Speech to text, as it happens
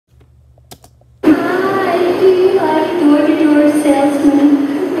Salesman.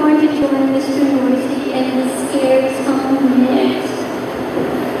 I'm going to join Mr. Noisy and his scared song next.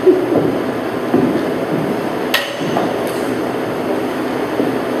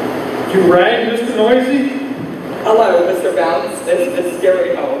 You rang, Mr. Noisy? Hello, Mr. Bounce. It's Miss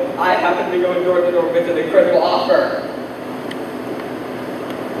Scary home. I happen to be going door to door with an incredible offer.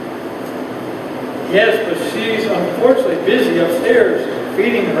 Yes, but she's unfortunately busy upstairs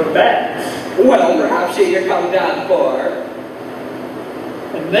feeding her bats. Well, perhaps she can come down for.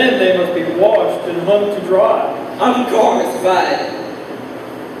 And then they must be washed and hung to dry. Of course, but...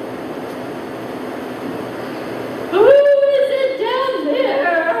 Who is it down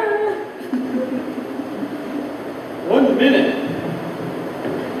there? 1 minute.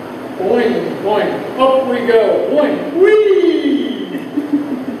 Boing, boing, up we go. Boing, whee!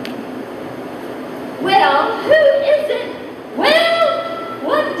 Well, who is it? Well,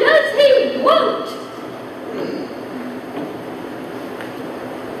 what does he want?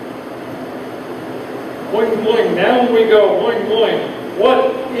 Boing, boing, down we go. Boing, boing.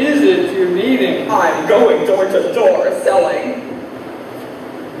 What is it you're needing? I'm going door to door selling.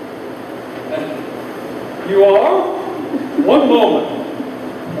 You are? 1 moment.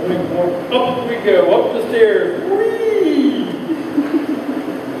 Boing, boing, up we go. Up the stairs. Whee!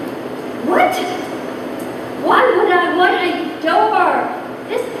 What? Why would I want a door?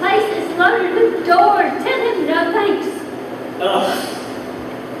 This place is loaded with doors. Tell him no thanks.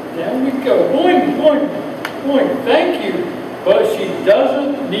 Down we go. Boing, boing, boing. Thank you. But she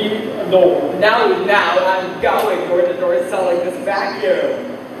doesn't need a door. Now, I'm going door to door selling this vacuum.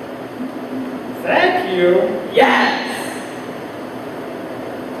 Vacuum? Yes!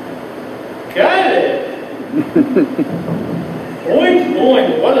 Got it. Boing, boing.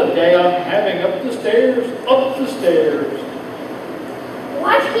 What a day I'm having up the stairs, up the stairs.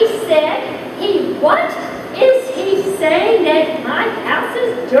 What he said? What? Is he saying that my house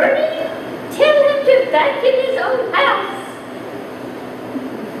is dirty? Tell him to vacuum his own house.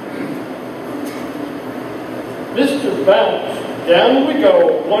 Mr. Bounce, down we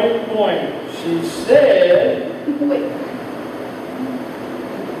go. Boing, boing. She said... Wait.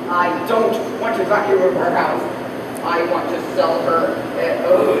 I don't want to vacuum her house. I want to sell her. I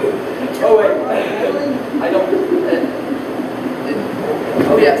don't.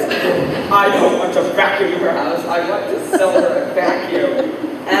 Oh yes. I don't want to vacuum her house. I want to sell her a vacuum.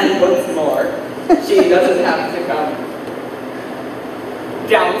 And once more, she doesn't have to come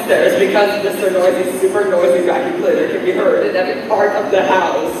downstairs because Mr. Noisy's super noisy vacuum cleaner can be heard in every part of the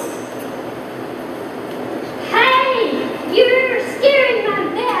house. Hey, you're scaring my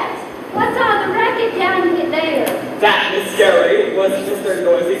bats. What's all the racket down there? That, Miss Scary, was Mr.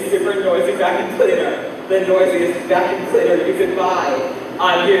 Noisy's super noisy vacuum cleaner. The noisiest vacuum cleaner you could buy.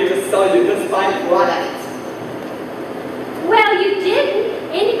 I'm here to sell you this fine product. Well, you didn't.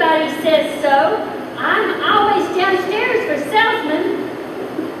 Anybody says so. I'm always downstairs for Salesman.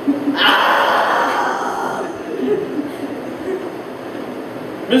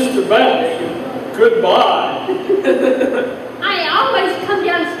 Mr. Bounce, goodbye. I always come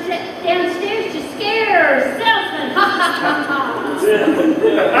downstairs to scare Salesman. Ha ha ha ha.